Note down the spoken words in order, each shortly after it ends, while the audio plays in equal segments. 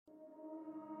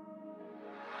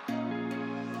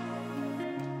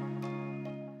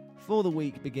For the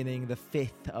week beginning the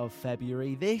 5th of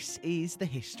February, this is the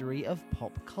history of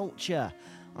pop culture.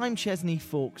 I'm Chesney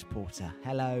Fawkes Porter.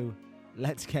 Hello,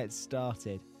 let's get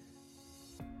started.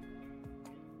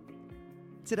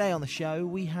 Today on the show,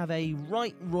 we have a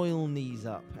right royal knees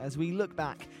up as we look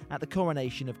back at the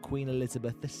coronation of Queen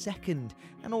Elizabeth II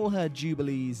and all her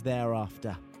jubilees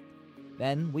thereafter.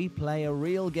 Then we play a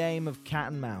real game of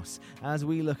cat and mouse as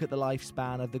we look at the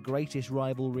lifespan of the greatest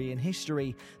rivalry in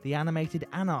history, the animated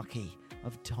anarchy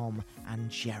of Tom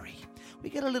and Jerry. We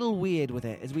get a little weird with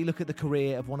it as we look at the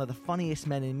career of one of the funniest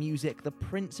men in music, the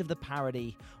Prince of the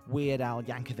Parody, Weird Al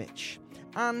Yankovic.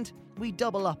 And we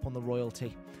double up on the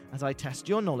royalty as I test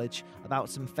your knowledge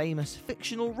about some famous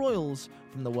fictional royals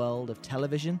from the world of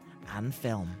television and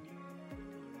film.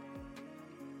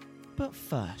 But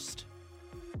first,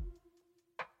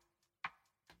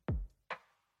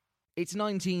 it's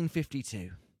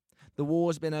 1952. The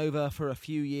war's been over for a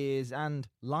few years and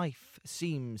life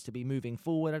seems to be moving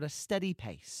forward at a steady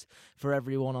pace for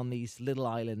everyone on these little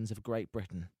islands of Great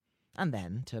Britain. And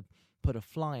then, to put a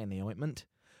fly in the ointment,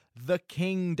 the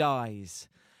king dies,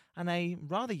 and a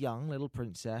rather young little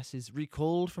princess is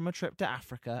recalled from a trip to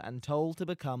Africa and told to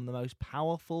become the most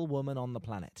powerful woman on the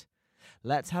planet.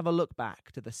 Let's have a look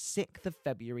back to the 6th of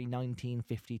February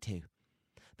 1952,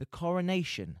 the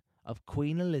coronation of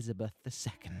Queen Elizabeth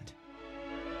II.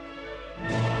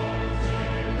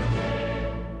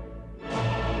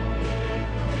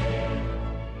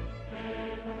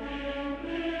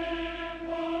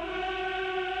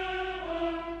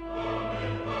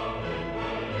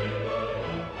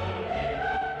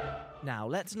 Now,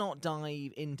 let's not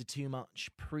dive into too much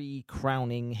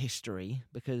pre-crowning history,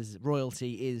 because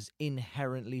royalty is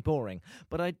inherently boring.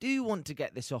 But I do want to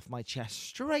get this off my chest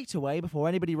straight away before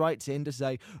anybody writes in to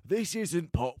say, this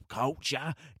isn't pop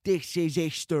culture, this is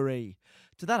history.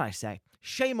 To that I say,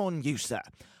 shame on you, sir.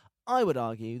 I would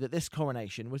argue that this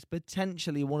coronation was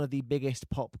potentially one of the biggest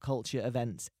pop culture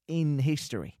events in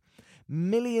history.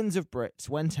 Millions of Brits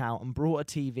went out and brought a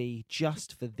TV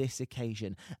just for this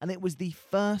occasion, and it was the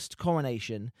first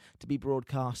coronation to be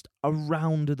broadcast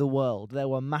around the world. There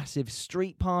were massive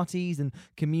street parties and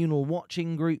communal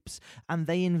watching groups, and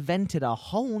they invented a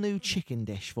whole new chicken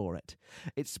dish for it.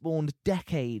 It spawned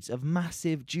decades of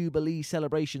massive Jubilee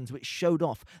celebrations which showed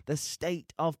off the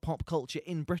state of pop culture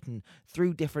in Britain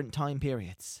through different time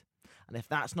periods. And if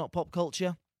that's not pop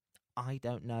culture, I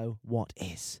don't know what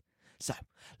is. So,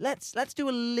 let's do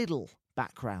a little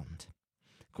background.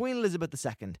 Queen Elizabeth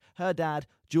II, her dad,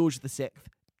 George VI,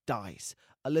 dies.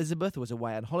 Elizabeth was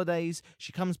away on holidays.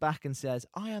 She comes back and says,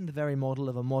 I am the very model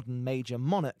of a modern major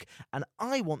monarch, and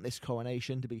I want this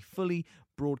coronation to be fully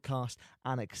broadcast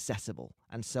and accessible.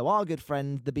 And so our good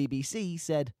friend, the BBC,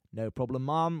 said, no problem,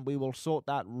 Mum, we will sort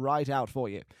that right out for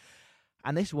you.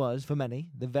 And this was, for many,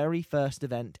 the very first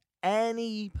event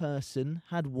any person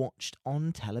had watched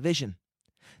on television.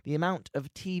 The amount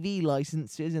of TV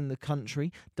licenses in the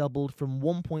country doubled from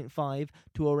 1.5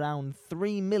 to around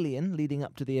 3 million leading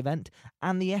up to the event,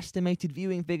 and the estimated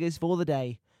viewing figures for the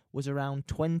day was around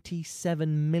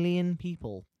 27 million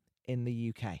people in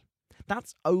the UK.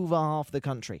 That's over half the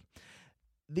country.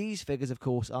 These figures, of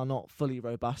course, are not fully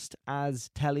robust, as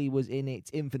telly was in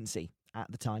its infancy at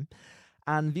the time.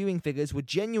 And viewing figures were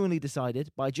genuinely decided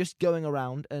by just going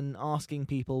around and asking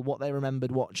people what they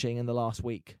remembered watching in the last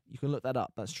week. You can look that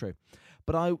up, that's true.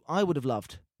 But I would have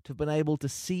loved to have been able to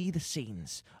see the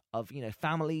scenes of,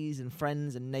 families and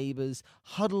friends and neighbours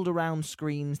huddled around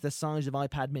screens the size of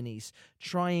iPad minis,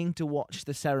 trying to watch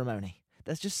the ceremony.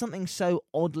 There's just something so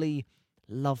oddly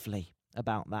lovely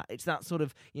about that. It's that sort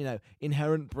of,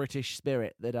 inherent British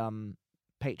spirit that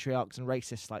patriarchs and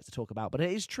racists like to talk about, but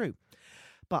it is true.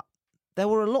 But there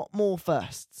were a lot more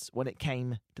firsts when it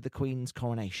came to the Queen's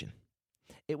coronation.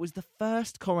 It was the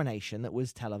first coronation that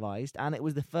was televised, and it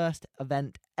was the first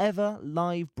event ever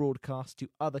live broadcast to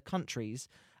other countries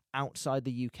outside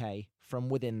the UK from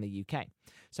within the UK.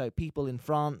 So people in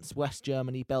France, West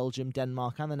Germany, Belgium,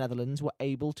 Denmark and the Netherlands were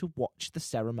able to watch the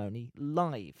ceremony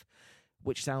live,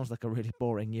 which sounds like a really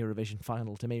boring Eurovision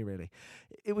final to me, really.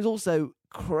 It was also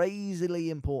crazily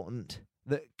important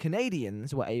that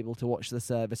Canadians were able to watch the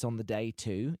service on the day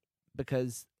too,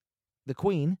 because the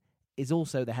Queen is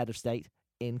also the head of state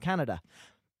in Canada.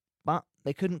 But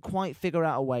they couldn't quite figure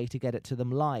out a way to get it to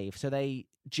them live, so they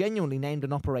genuinely named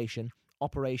an operation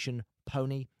Operation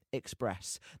Pony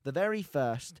Express, the very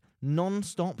first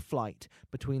non-stop flight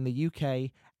between the UK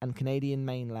and Canadian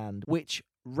mainland, which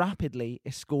rapidly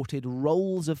escorted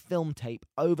rolls of film tape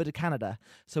over to Canada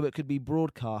so it could be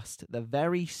broadcast the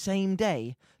very same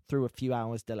day through a few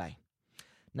hours delay.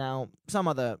 Now, some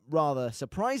other rather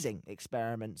surprising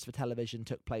experiments for television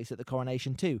took place at the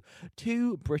coronation too.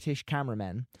 Two British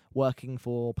cameramen working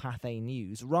for Pathé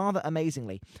News, rather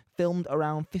amazingly, filmed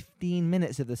around 15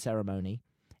 minutes of the ceremony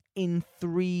in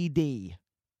 3D.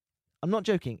 I'm not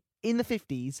joking. In the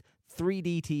 50s,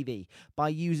 3D TV, by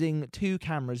using two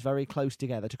cameras very close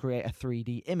together to create a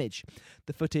 3D image.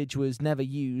 The footage was never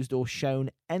used or shown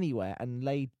anywhere and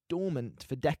lay dormant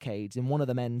for decades in one of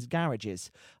the men's garages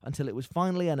until it was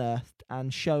finally unearthed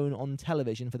and shown on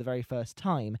television for the very first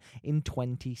time in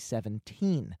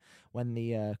 2017, when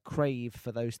the crave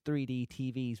for those 3D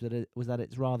TVs was at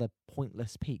its rather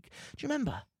pointless peak. Do you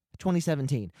remember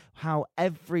 2017, how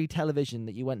every television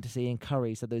that you went to see in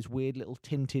Curry's had those weird little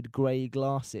tinted grey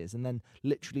glasses, and then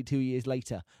literally 2 years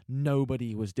later,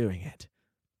 nobody was doing it?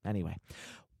 Anyway,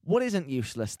 what isn't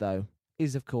useless, though,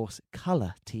 is, of course,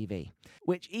 colour TV,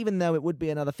 which, even though it would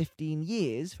be another 15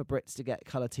 years for Brits to get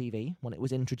colour TV when it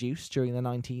was introduced during the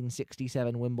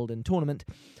 1967 Wimbledon tournament,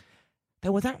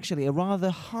 there was actually a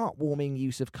rather heartwarming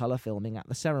use of colour filming at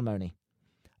the ceremony.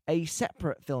 A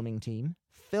separate filming team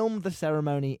filmed the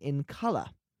ceremony in colour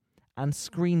and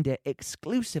screened it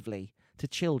exclusively to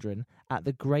children at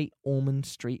the Great Ormond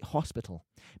Street Hospital,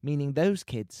 meaning those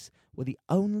kids were the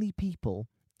only people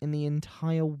in the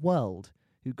entire world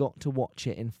who got to watch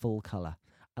it in full colour.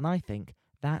 And I think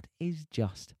that is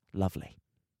just lovely.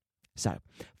 So,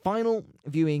 final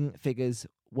viewing figures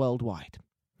worldwide.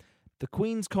 The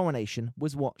Queen's coronation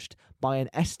was watched by an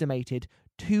estimated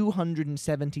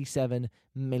 277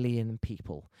 million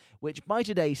people, which by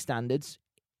today's standards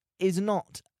is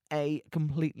not a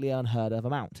completely unheard of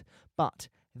amount. But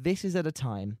this is at a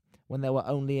time when there were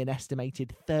only an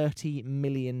estimated 30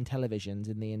 million televisions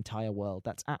in the entire world.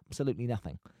 That's absolutely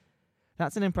nothing.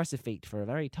 That's an impressive feat for a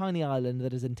very tiny island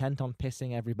that is intent on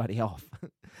pissing everybody off.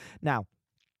 Now,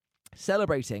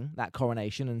 celebrating that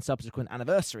coronation and subsequent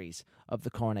anniversaries of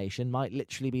the coronation might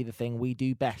literally be the thing we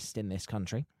do best in this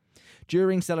country.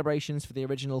 During celebrations for the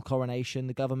original coronation,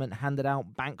 the government handed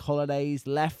out bank holidays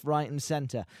left, right and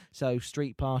centre, so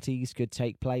street parties could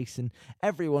take place and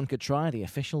everyone could try the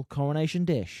official coronation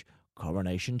dish,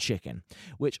 coronation chicken,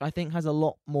 which I think has a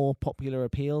lot more popular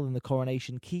appeal than the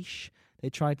coronation quiche they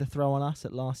tried to throw on us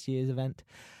at last year's event.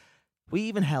 We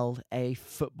even held a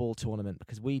football tournament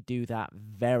because we do that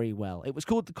very well. It was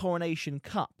called the Coronation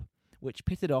Cup, which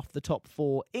pitted off the top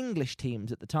four English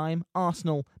teams at the time,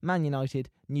 Arsenal, Man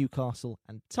United, Newcastle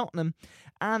and Tottenham,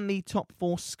 and the top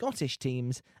four Scottish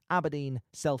teams, Aberdeen,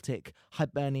 Celtic,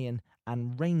 Hibernian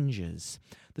and Rangers.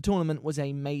 The tournament was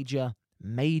a major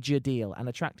deal and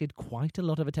attracted quite a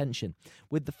lot of attention,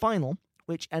 with the final,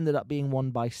 which ended up being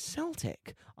won by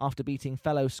Celtic after beating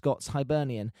fellow Scots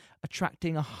Hibernian,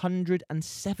 attracting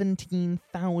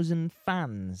 117,000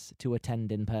 fans to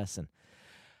attend in person.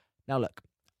 Now look,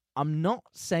 I'm not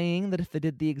saying that if they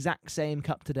did the exact same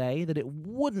cup today that it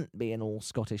wouldn't be an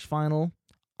all-Scottish final.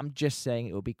 I'm just saying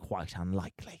it would be quite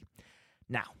unlikely.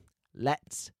 Now,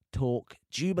 let's talk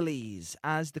Jubilees,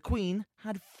 as the Queen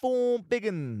had 4 big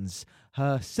uns: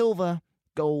 her silver,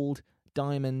 gold,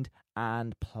 diamond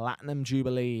and platinum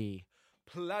Jubilee.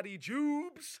 Platy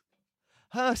Jubes!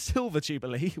 Her silver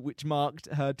Jubilee, which marked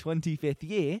her 25th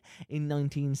year in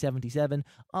 1977,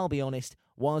 I'll be honest,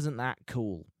 wasn't that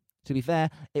cool. To be fair,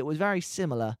 it was very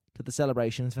similar to the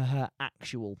celebrations for her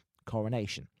actual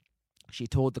coronation. She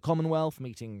toured the Commonwealth,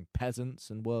 meeting peasants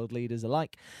and world leaders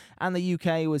alike, and the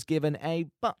UK was given a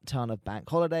butt-ton of bank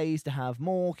holidays to have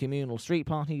more communal street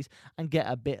parties and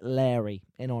get a bit leery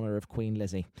in honour of Queen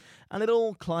Lizzie. And it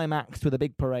all climaxed with a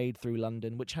big parade through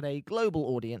London, which had a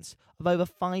global audience of over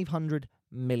 500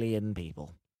 million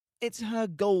people. It's her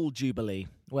gold jubilee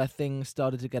where things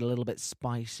started to get a little bit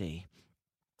spicy,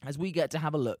 as we get to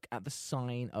have a look at the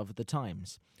sign of the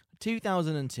times.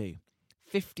 2002.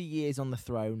 50 years on the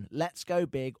throne, let's go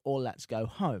big or let's go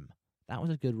home. That was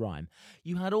a good rhyme.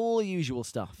 You had all the usual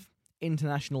stuff.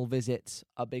 International visits,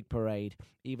 a big parade,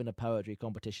 even a poetry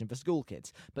competition for school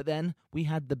kids. But then we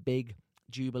had the big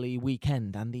Jubilee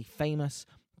weekend and the famous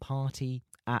party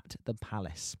at the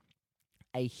Palace.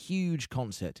 A huge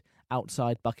concert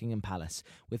outside Buckingham Palace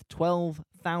with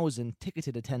 12,000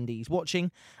 ticketed attendees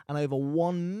watching and over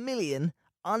 1 million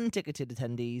unticketed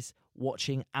attendees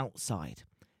watching outside.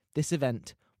 This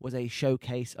event was a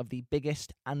showcase of the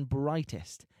biggest and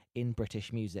brightest in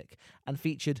British music and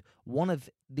featured one of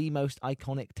the most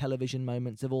iconic television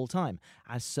moments of all time,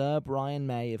 as Sir Brian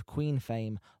May of Queen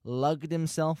fame lugged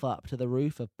himself up to the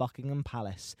roof of Buckingham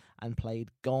Palace and played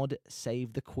God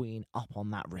Save the Queen up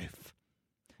on that roof.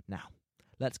 Now,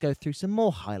 let's go through some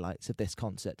more highlights of this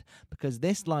concert, because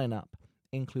this lineup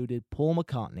included Paul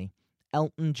McCartney,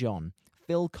 Elton John,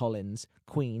 Phil Collins,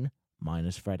 Queen,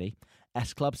 minus Freddie,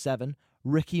 S Club 7,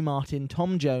 Ricky Martin,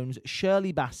 Tom Jones,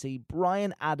 Shirley Bassey,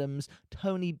 Bryan Adams,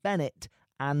 Tony Bennett,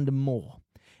 and more.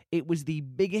 It was the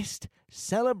biggest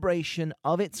celebration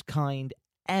of its kind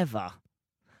ever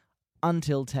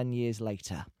until 10 years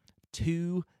later,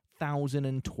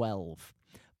 2012.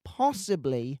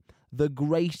 Possibly the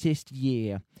greatest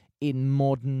year in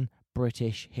modern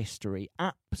British history.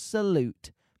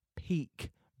 Absolute peak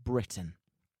Britain.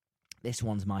 This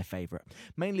one's my favourite,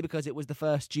 mainly because it was the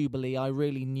first Jubilee I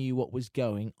really knew what was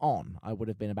going on. I would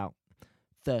have been about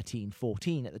 13,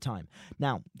 14 at the time.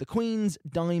 Now, the Queen's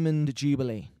Diamond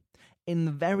Jubilee, in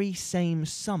the very same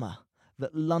summer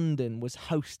that London was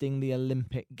hosting the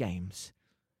Olympic Games.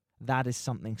 That is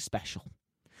something special.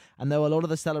 And though a lot of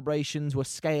the celebrations were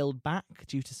scaled back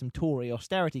due to some Tory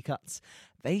austerity cuts,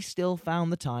 they still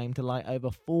found the time to light over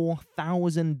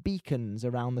 4,000 beacons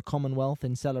around the Commonwealth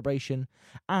in celebration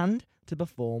and to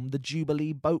perform the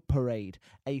Jubilee Boat Parade,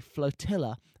 a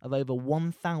flotilla of over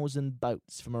 1,000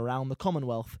 boats from around the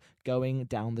Commonwealth going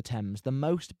down the Thames, the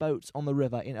most boats on the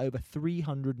river in over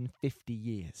 350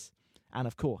 years. And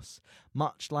of course,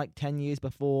 much like 10 years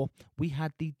before, we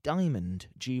had the Diamond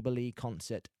Jubilee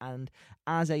concert, and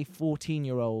as a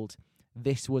 14-year-old,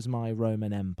 this was my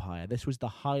Roman Empire. This was the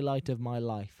highlight of my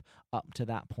life up to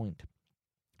that point.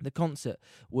 The concert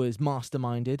was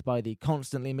masterminded by the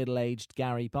constantly middle-aged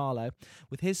Gary Barlow,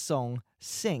 with his song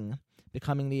Sing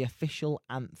becoming the official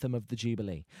anthem of the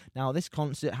Jubilee. Now, this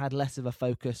concert had less of a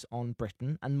focus on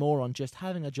Britain and more on just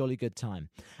having a jolly good time.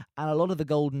 And a lot of the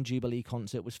Golden Jubilee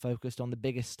concert was focused on the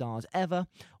biggest stars ever,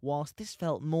 whilst this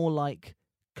felt more like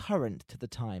current to the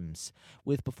times,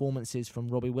 with performances from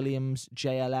Robbie Williams,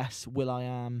 JLS,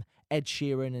 will.i.am, Ed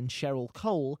Sheeran and Cheryl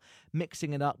Cole,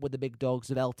 mixing it up with the big dogs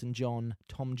of Elton John,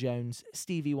 Tom Jones,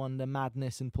 Stevie Wonder,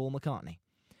 Madness and Paul McCartney.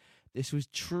 This was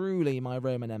truly my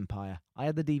Roman Empire. I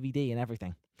had the DVD and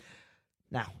everything.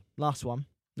 Now, last one.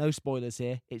 No spoilers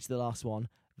here. It's the last one.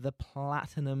 The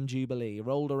Platinum Jubilee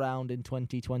rolled around in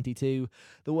 2022.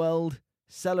 The world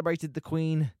celebrated the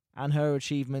Queen and her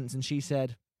achievements, and she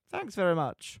said, "Thanks very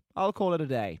much. I'll call it a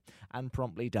day," and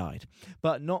promptly died.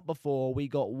 But not before we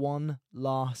got one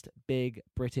last big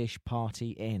British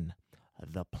party in.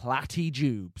 The Platty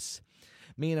Jubes.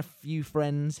 Me and a few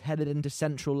friends headed into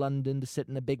central London to sit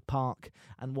in a big park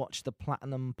and watch the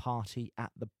Platinum Party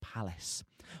at the Palace.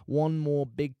 One more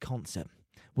big concert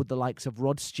with the likes of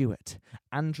Rod Stewart,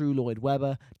 Andrew Lloyd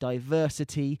Webber,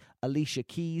 Diversity, Alicia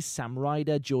Keys, Sam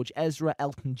Ryder, George Ezra,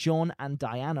 Elton John and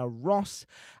Diana Ross.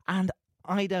 And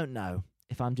I don't know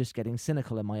if I'm just getting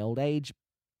cynical in my old age,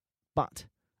 but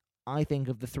I think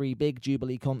of the three big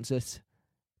Jubilee concerts,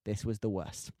 this was the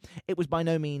worst. It was by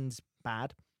no means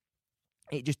bad.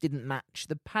 It just didn't match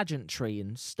the pageantry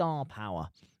and star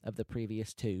power of the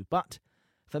previous two. But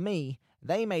for me,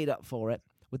 they made up for it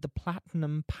with the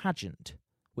Platinum Pageant,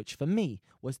 which for me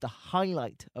was the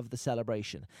highlight of the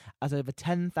celebration, as over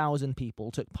 10,000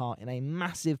 people took part in a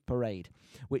massive parade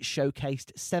which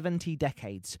showcased 70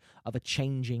 decades of a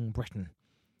changing Britain.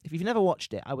 If you've never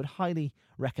watched it, I would highly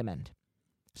recommend.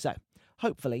 So,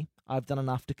 hopefully, I've done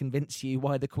enough to convince you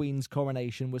why the Queen's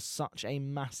coronation was such a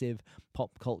massive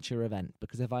pop culture event,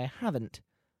 because if I haven't,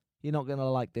 you're not going to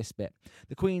like this bit.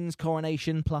 The Queen's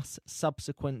coronation plus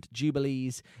subsequent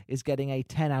jubilees is getting a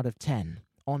 10 out of 10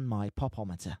 on my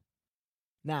popometer.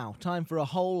 Now, time for a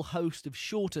whole host of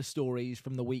shorter stories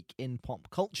from the week in pop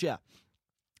culture.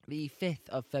 The 5th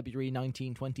of February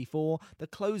 1924, the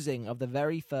closing of the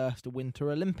very first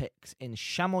Winter Olympics in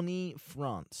Chamonix,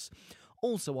 France.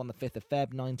 Also on the 5th of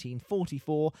Feb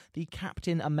 1944, the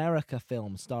Captain America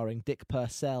film starring Dick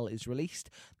Purcell is released,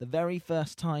 the very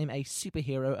first time a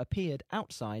superhero appeared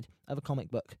outside of a comic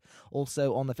book.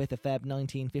 Also on the 5th of Feb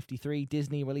 1953,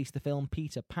 Disney released the film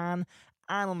Peter Pan,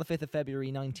 and on the 5th of February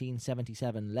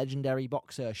 1977, legendary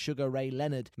boxer Sugar Ray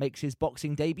Leonard makes his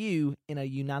boxing debut in a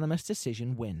unanimous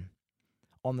decision win.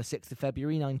 On the 6th of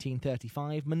February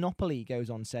 1935, Monopoly goes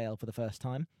on sale for the first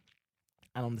time.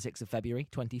 And on the 6th of February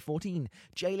 2014,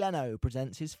 Jay Leno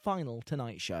presents his final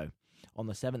Tonight Show. On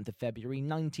the 7th of February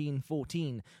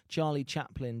 1914, Charlie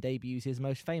Chaplin debuts his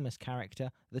most famous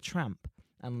character, the Tramp.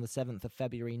 And on the 7th of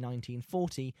February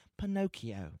 1940,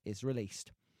 Pinocchio is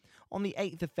released. On the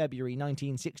 8th of February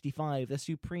 1965, the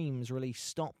Supremes release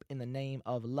Stop in the Name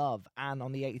of Love. And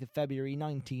on the 8th of February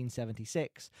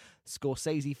 1976,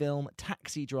 Scorsese film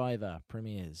Taxi Driver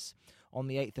premieres. On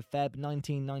the 8th of Feb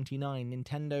 1999,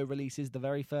 Nintendo releases the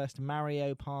very first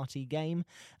Mario Party game,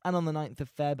 and on the 9th of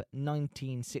Feb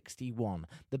 1961,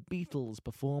 the Beatles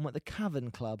perform at the Cavern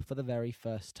Club for the very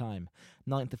first time.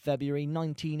 9th of February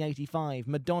 1985,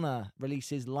 Madonna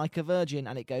releases Like a Virgin,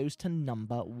 and it goes to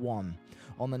number 1.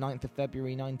 On the 9th of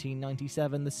February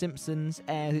 1997, The Simpsons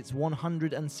airs its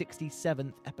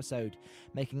 167th episode,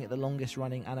 making it the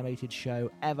longest-running animated show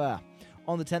ever.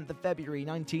 On the 10th of February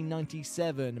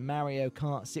 1997, Mario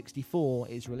Kart 64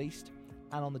 is released.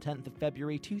 And on the 10th of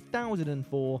February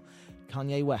 2004,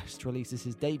 Kanye West releases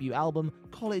his debut album,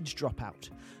 College Dropout.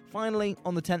 Finally,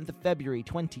 on the 10th of February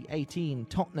 2018,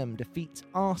 Tottenham defeats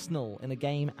Arsenal in a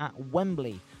game at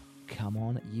Wembley. Come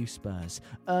on, you Spurs,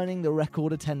 earning the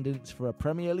record attendance for a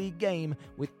Premier League game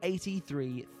with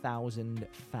 83,000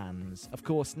 fans. Of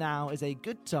course, now is a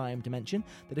good time to mention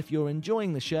that if you're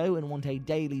enjoying the show and want a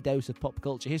daily dose of pop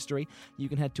culture history, you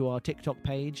can head to our TikTok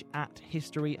page at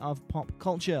History of Pop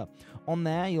Culture. On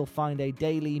there, you'll find a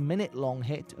daily minute-long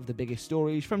hit of the biggest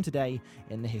stories from today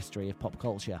in the history of pop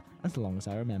culture, as long as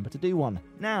I remember to do one.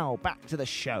 Now, back to the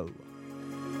show.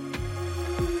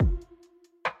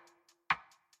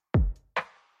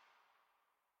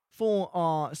 For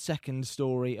our second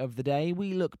story of the day,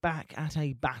 we look back at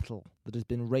a battle that has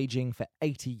been raging for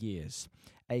 80 years.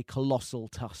 A colossal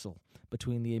tussle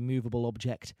between the immovable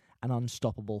object and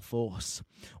unstoppable force.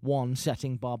 One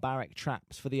setting barbaric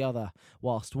traps for the other,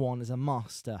 whilst one is a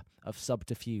master of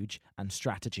subterfuge and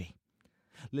strategy.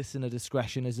 Listener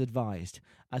discretion is advised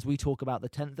as we talk about the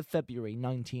 10th of February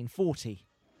 1940,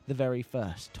 the very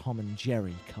first Tom and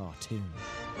Jerry cartoon.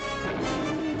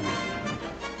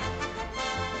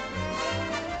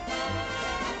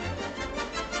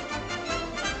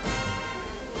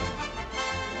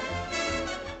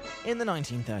 In the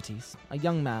 1930s, a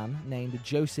young man named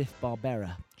Joseph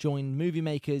Barbera joined movie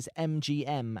makers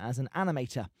MGM as an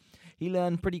animator. He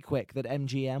learned pretty quick that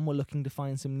MGM were looking to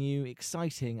find some new,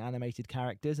 exciting animated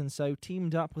characters, and so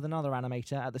teamed up with another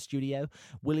animator at the studio,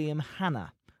 William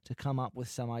Hanna, to come up with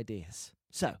some ideas.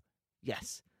 So,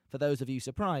 yes, for those of you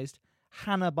surprised,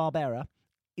 Hanna-Barbera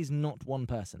is not one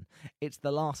person. It's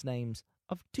the last names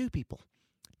of two people.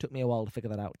 Took me a while to figure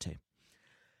that out too.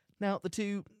 Now, the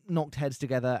two knocked heads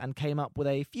together and came up with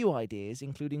a few ideas,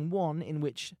 including one in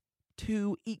which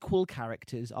two equal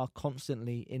characters are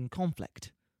constantly in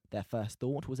conflict. Their first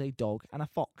thought was a dog and a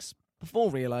fox,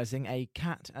 before realising a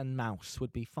cat and mouse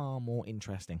would be far more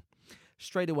interesting.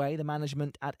 Straight away, the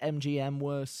management at MGM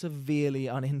were severely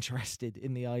uninterested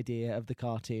in the idea of the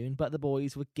cartoon, but the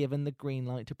boys were given the green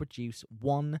light to produce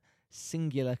one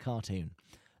singular cartoon.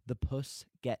 The Puss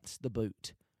Gets the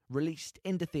Boot. Released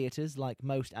into theatres, like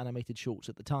most animated shorts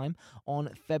at the time, on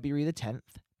February the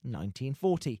 10th,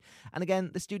 1940. And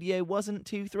again, the studio wasn't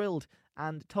too thrilled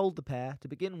and told the pair to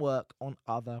begin work on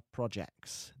other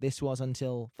projects. This was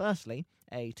until, firstly,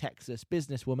 a Texas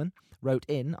businesswoman wrote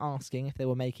in asking if they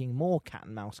were making more cat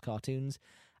and mouse cartoons,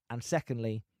 and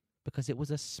secondly, because it was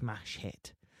a smash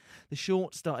hit. The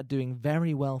short started doing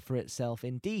very well for itself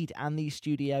indeed, and the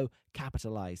studio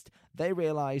capitalised. They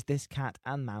realised this cat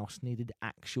and mouse needed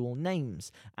actual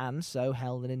names, and so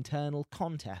held an internal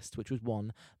contest which was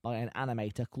won by an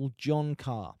animator called John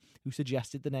Carr, who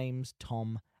suggested the names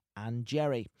Tom and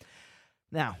Jerry.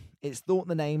 Now, it's thought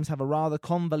the names have a rather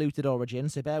convoluted origin,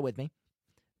 so bear with me.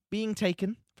 Being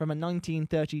taken from a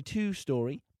 1932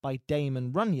 story by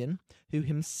Damon Runyon, who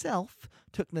himself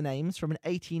took the names from an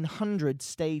 1800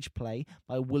 stage play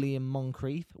by William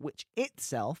Moncrief, which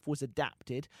itself was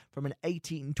adapted from an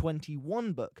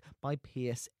 1821 book by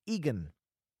Pierce Egan.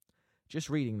 Just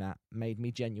reading that made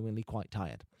me genuinely quite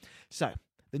tired. So,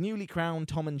 the newly crowned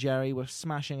Tom and Jerry were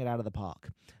smashing it out of the park.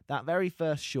 That very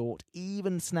first short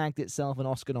even snagged itself an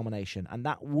Oscar nomination, and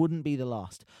that wouldn't be the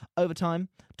last. Over time,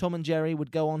 Tom and Jerry would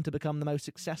go on to become the most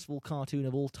successful cartoon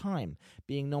of all time,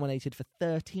 being nominated for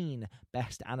 13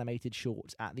 Best Animated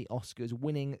Shorts at the Oscars,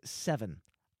 winning 7.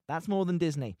 That's more than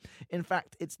Disney. In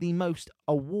fact, it's the most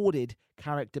awarded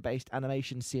character-based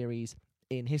animation series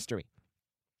in history.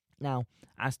 Now,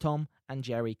 as Tom and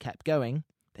Jerry kept going,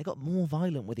 they got more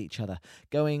violent with each other,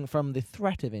 going from the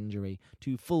threat of injury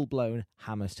to full-blown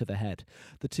hammers to the head.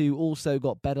 The two also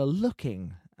got better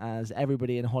looking, as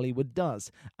everybody in Hollywood does,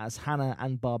 as Hanna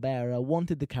and Barbera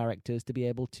wanted the characters to be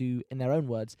able to, in their own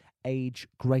words, age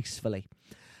gracefully.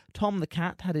 Tom the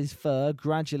cat had his fur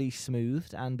gradually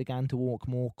smoothed and began to walk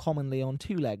more commonly on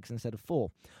 2 legs instead of 4,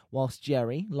 whilst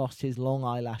Jerry lost his long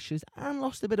eyelashes and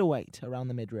lost a bit of weight around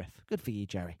the midriff. Good for you,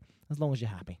 Jerry, as long as you're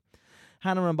happy.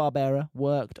 Hanna-Barbera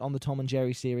worked on the Tom and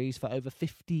Jerry series for over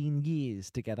 15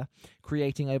 years together,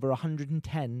 creating over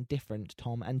 110 different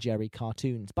Tom and Jerry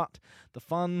cartoons. But the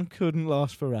fun couldn't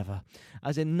last forever,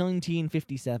 as in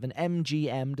 1957,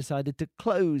 MGM decided to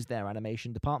close their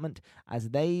animation department as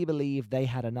they believed they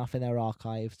had enough in their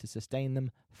archives to sustain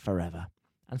them forever.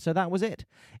 And so that was it.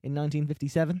 In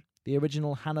 1957, the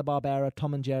original Hanna-Barbera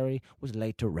Tom and Jerry was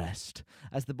laid to rest,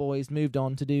 as the boys moved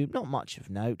on to do not much of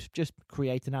note, just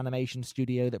create an animation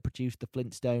studio that produced the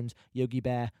Flintstones, Yogi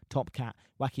Bear, Top Cat,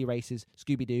 Wacky Races,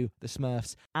 Scooby-Doo, the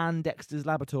Smurfs, and Dexter's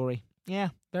Laboratory. Yeah,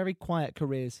 very quiet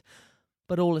careers.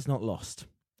 But all is not lost.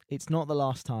 It's not the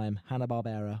last time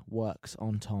Hanna-Barbera works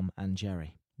on Tom and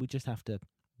Jerry. We just have to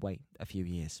wait a few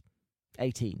years.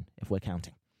 18, if we're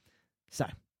counting. So,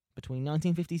 between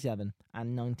 1957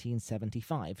 and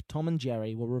 1975, Tom and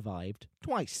Jerry were revived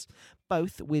twice,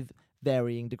 both with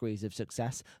varying degrees of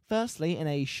success. Firstly, in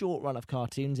a short run of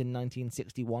cartoons in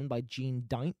 1961 by Gene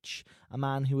Deitch, a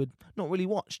man who had not really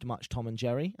watched much Tom and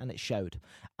Jerry, and it showed.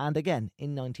 And again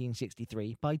in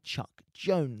 1963 by Chuck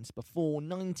Jones, before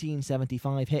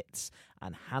 1975 hits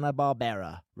and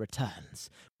Hanna-Barbera returns,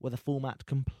 with a format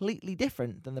completely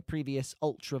different than the previous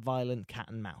ultra-violent cat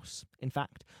and mouse. In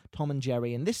fact, Tom and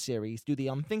Jerry in this series do the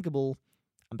unthinkable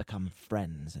and become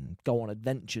friends and go on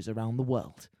adventures around the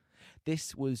world.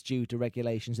 This was due to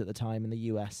regulations at the time in the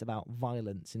US about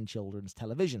violence in children's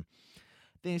television.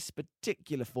 This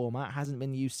particular format hasn't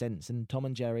been used since, and Tom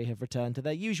and Jerry have returned to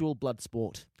their usual blood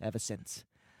sport ever since.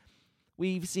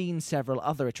 We've seen several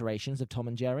other iterations of Tom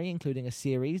and Jerry, including a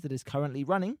series that is currently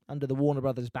running under the Warner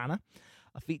Brothers banner,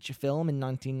 a feature film in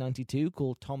 1992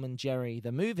 called Tom and Jerry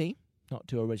the Movie, not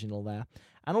too original there,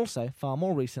 and also, far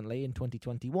more recently, in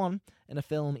 2021, in a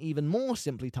film even more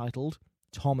simply titled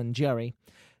Tom and Jerry,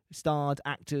 starred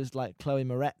actors like Chloe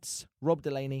Moretz, Rob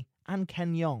Delaney, and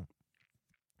Ken Jeong.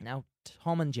 Now,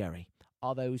 Tom and Jerry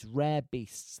are those rare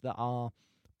beasts that are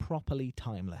properly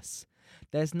timeless.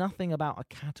 There's nothing about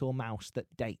a cat or mouse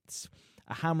that dates.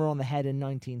 A hammer on the head in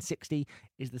 1960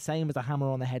 is the same as a hammer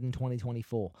on the head in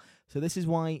 2024. So this is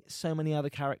why so many other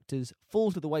characters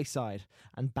fall to the wayside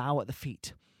and bow at the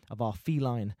feet of our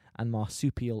feline and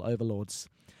marsupial overlords.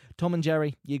 Tom and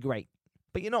Jerry, you're great,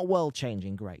 but you're not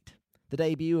world-changing great. The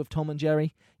debut of Tom and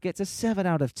Jerry gets a 7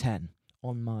 out of 10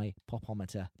 on my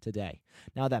popometer today.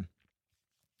 Now then,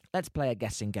 let's play a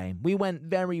guessing game. We went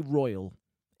very royal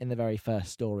in the very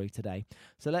first story today,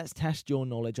 so let's test your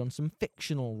knowledge on some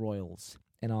fictional royals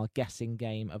in our guessing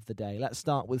game of the day. Let's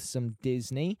start with some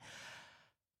Disney.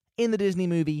 In the Disney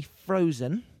movie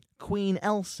Frozen, Queen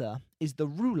Elsa is the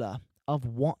ruler of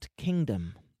what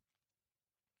kingdom?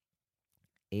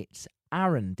 It's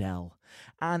Arendelle.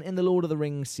 And in the Lord of the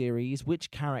Rings series,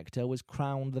 which character was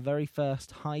crowned the very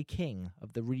first High King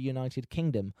of the reunited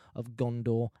kingdom of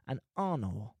Gondor and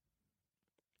Arnor?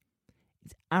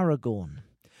 It's Aragorn.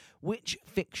 Which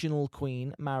fictional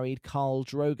queen married Khal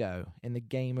Drogo in the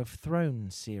Game of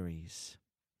Thrones series?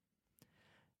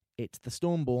 It's the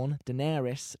Stormborn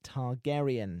Daenerys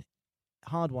Targaryen.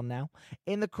 Hard one now.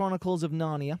 In the Chronicles of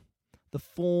Narnia, the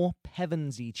 4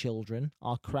 Pevensey children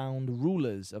are crowned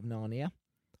rulers of Narnia.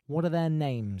 What are their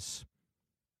names?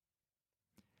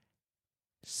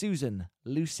 Susan,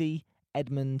 Lucy,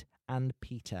 Edmund, and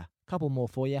Peter. Couple more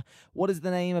for you. What is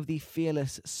the name of the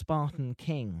fearless Spartan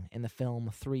king in the film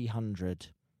 300?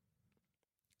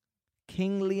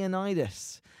 King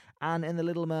Leonidas. And in the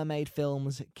Little Mermaid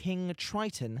films, King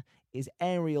Triton is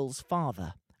Ariel's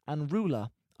father and ruler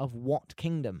of what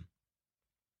kingdom?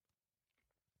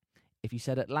 If you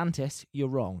said Atlantis, you're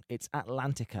wrong. It's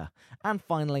Atlantica. And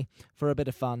finally, for a bit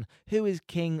of fun, who is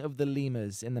king of the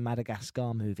lemurs in the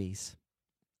Madagascar movies?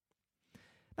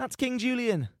 That's King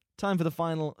Julian. Time for the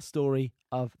final story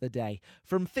of the day.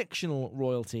 From fictional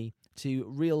royalty to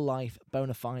real-life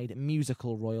bona fide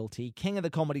musical royalty, king of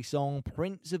the comedy song,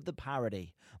 prince of the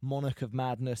parody, monarch of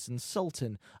madness and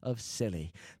sultan of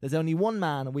silly. There's only one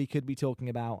man we could be talking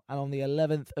about, and on the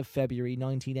 11th of February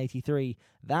 1983,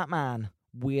 that man,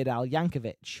 Weird Al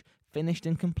Yankovic, finished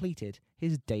and completed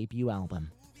his debut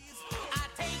album.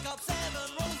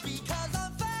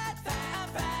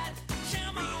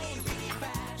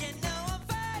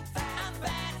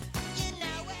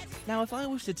 Now, if I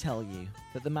was to tell you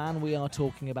that the man we are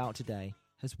talking about today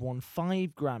has won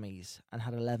 5 Grammys and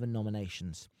had 11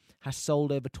 nominations, has sold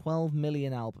over 12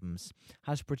 million albums,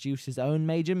 has produced his own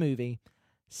major movie,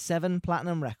 7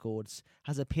 platinum records,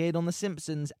 has appeared on The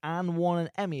Simpsons and won an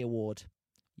Emmy Award,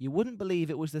 you wouldn't believe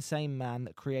it was the same man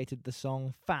that created the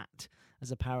song Fat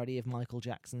as a parody of Michael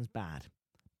Jackson's Bad.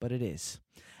 But it is.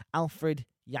 Alfred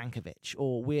Yankovic,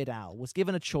 or Weird Al, was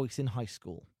given a choice in high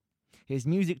school. his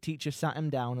music teacher sat him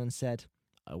down and said,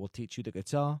 "I will teach you the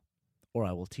guitar, or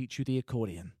I will teach you the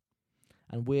accordion."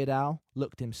 And Weird Al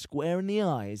looked him square in the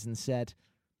eyes and said,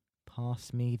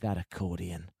 "Pass me that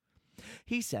accordion."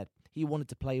 He said he wanted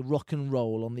to play rock and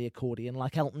roll on the accordion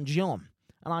like Elton John,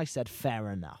 and I said fair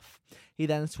enough. He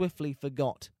then swiftly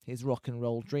forgot his rock and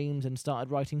roll dreams and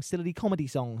started writing silly comedy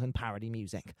songs and parody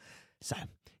music. So,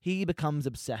 he becomes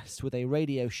obsessed with a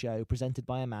radio show presented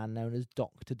by a man known as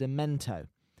Dr. Demento,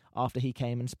 after he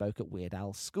came and spoke at Weird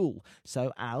Al's school.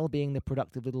 So Al, being the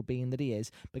productive little bean that he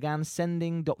is, began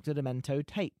sending Dr. Demento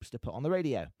tapes to put on the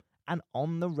radio. And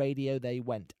on the radio they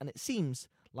went, and it seems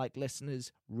like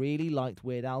listeners really liked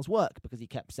Weird Al's work because he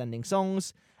kept sending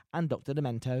songs and Dr.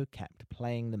 Demento kept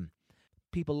playing them.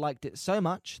 People liked it so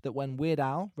much that when Weird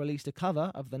Al released a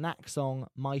cover of the Knack song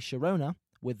My Sharona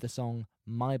with the song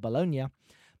My Bologna,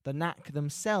 the Knack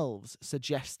themselves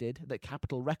suggested that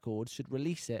Capitol Records should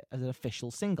release it as an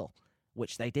official single,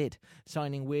 which they did,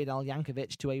 signing Weird Al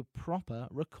Yankovic to a proper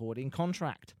recording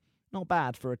contract. Not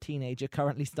bad for a teenager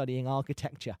currently studying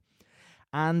architecture.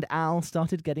 And Al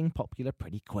started getting popular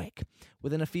pretty quick.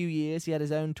 Within a few years, he had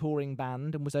his own touring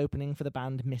band and was opening for the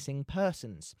band Missing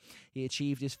Persons. He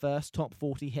achieved his first top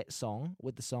 40 hit song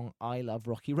with the song I Love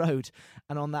Rocky Road,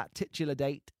 and on that titular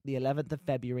date, the 11th of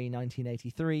February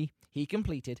 1983, he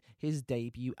completed his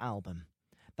debut album.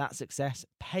 That success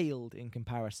paled in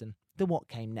comparison to what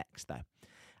came next, though,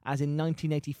 as in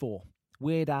 1984,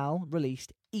 Weird Al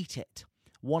released Eat It,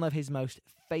 one of his most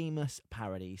famous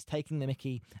parodies, taking the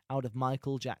mickey out of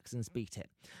Michael Jackson's Beat It.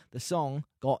 The song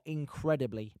got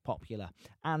incredibly popular,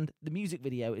 and the music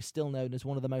video is still known as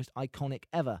one of the most iconic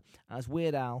ever, as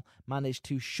Weird Al managed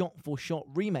to shot-for-shot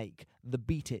remake the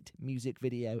Beat It music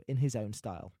video in his own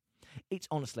style. It's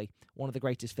honestly one of the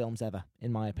greatest films ever,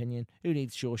 in my opinion. Who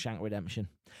needs Shawshank Redemption?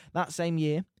 That same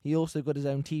year, he also got his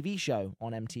own TV show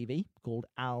on MTV called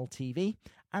Al TV,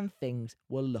 and things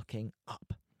were looking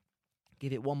up.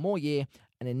 Give it one more year,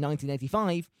 and in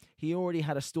 1985, he already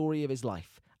had a story of his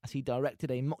life, as he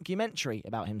directed a mockumentary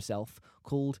about himself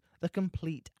called The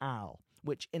Complete Al,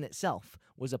 which in itself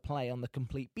was a play on the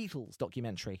Complete Beatles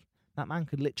documentary. That man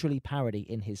could literally parody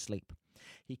in his sleep.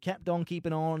 He kept on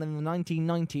keeping on in the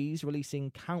 1990s,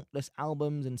 releasing countless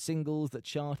albums and singles that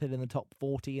charted in the top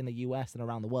 40 in the US and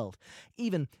around the world,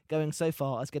 even going so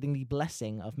far as getting the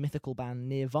blessing of mythical band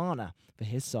Nirvana for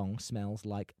his song Smells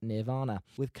Like Nirvana,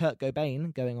 with Kurt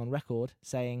Cobain going on record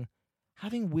saying,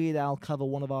 "Having Weird Al cover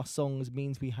one of our songs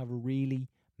means we have really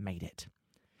made it."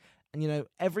 And you know,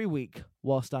 every week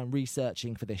whilst I'm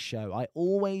researching for this show, I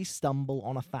always stumble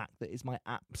on a fact that is my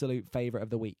absolute favourite of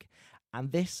the week.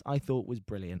 And this I thought was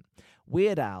brilliant.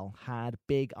 Weird Al had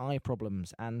big eye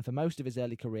problems and for most of his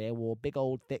early career wore big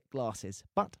old thick glasses,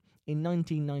 but in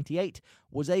 1998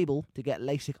 was able to get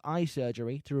LASIK eye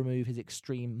surgery to remove his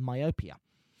extreme myopia.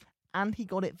 And he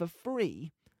got it for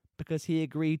free because he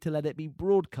agreed to let it be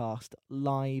broadcast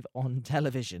live on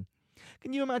television.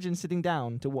 Can you imagine sitting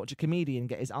down to watch a comedian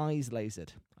get his eyes lasered?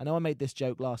 I know I made this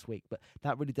joke last week, but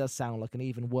that really does sound like an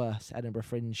even worse Edinburgh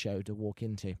Fringe show to walk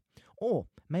into. Or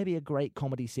maybe a great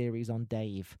comedy series on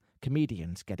Dave,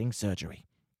 comedians getting surgery.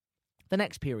 The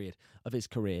next period of his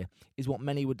career is what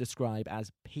many would describe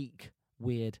as peak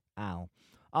Weird Al.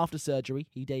 After surgery,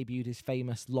 he debuted his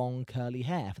famous long curly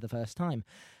hair for the first time,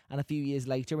 and a few years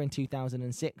later, in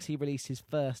 2006, he released his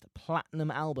first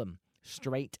platinum album,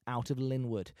 Straight Out of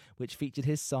Linwood, which featured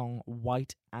his song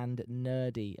White and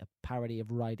Nerdy, a parody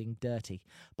of Riding Dirty.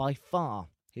 By far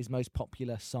his most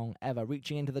popular song ever,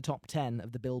 reaching into the top 10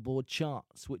 of the Billboard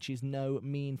charts, which is no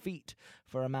mean feat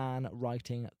for a man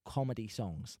writing comedy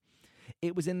songs.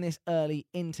 It was in this early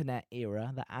internet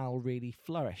era that Al really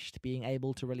flourished, being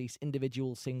able to release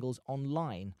individual singles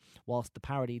online, whilst the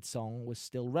parodied song was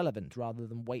still relevant, rather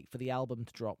than wait for the album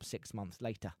to drop 6 months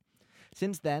later.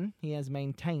 Since then, he has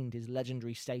maintained his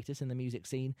legendary status in the music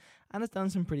scene and has done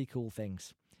some pretty cool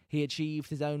things. He achieved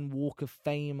his own Walk of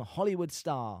Fame Hollywood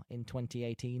star in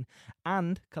 2018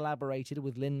 and collaborated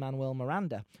with Lin-Manuel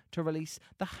Miranda to release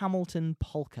the Hamilton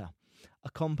Polka, a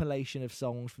compilation of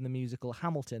songs from the musical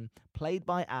Hamilton played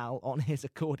by Al on his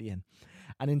accordion.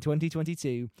 And in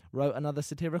 2022, wrote another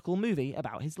satirical movie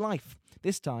about his life,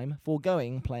 this time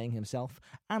foregoing playing himself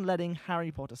and letting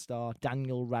Harry Potter star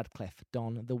Daniel Radcliffe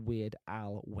don the Weird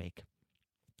Al wig.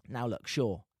 Now look,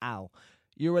 sure, Al,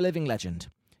 you're a living legend.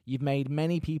 You've made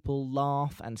many people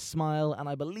laugh and smile, and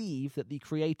I believe that the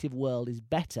creative world is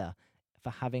better for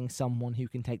having someone who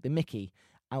can take the mickey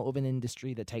out of an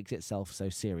industry that takes itself so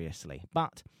seriously.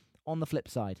 But, on the flip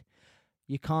side,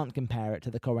 you can't compare it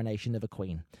to the coronation of a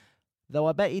queen. Though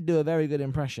I bet you'd do a very good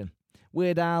impression.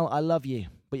 Weird Al, I love you,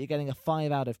 but you're getting a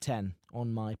 5 out of 10.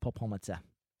 on my popometer.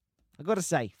 I've got to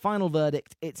say, final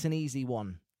verdict, it's an easy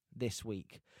one this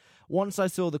week. Once I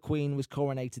saw the Queen was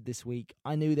coronated this week,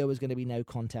 I knew there was going to be no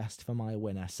contest for my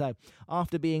winner. So,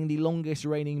 after being the longest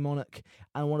reigning monarch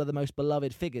and one of the most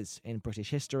beloved figures in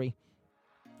British history,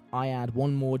 I add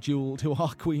one more jewel to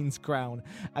our Queen's crown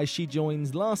as she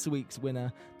joins last week's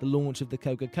winner, the launch of the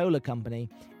Coca-Cola Company,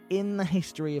 in the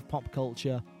History of Pop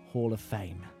Culture Hall of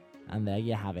Fame. And there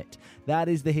you have it. That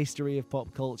is the history of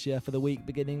pop culture for the week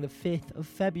beginning the 5th of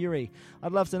February.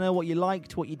 I'd love to know what you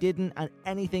liked, what you didn't, and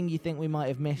anything you think we might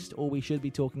have missed or we should be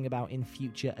talking about in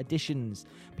future editions.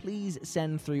 Please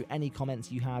send through any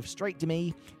comments you have straight to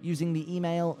me using the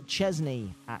email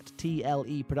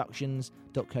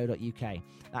chesney@tleproductions.co.uk.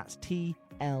 That's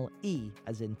TLE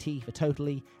as in T for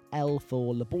totally, L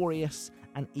for laborious,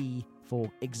 and E for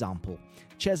example.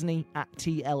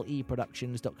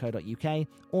 Chesney@tleproductions.co.uk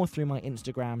or through my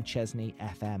Instagram,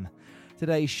 ChesneyFM.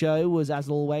 Today's show was, as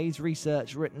always,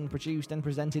 researched, written, produced and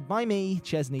presented by me,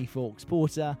 Chesney Fawkes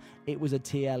Porter. It was a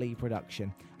TLE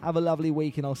production. Have a lovely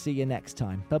week and I'll see you next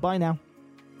time. Bye-bye now.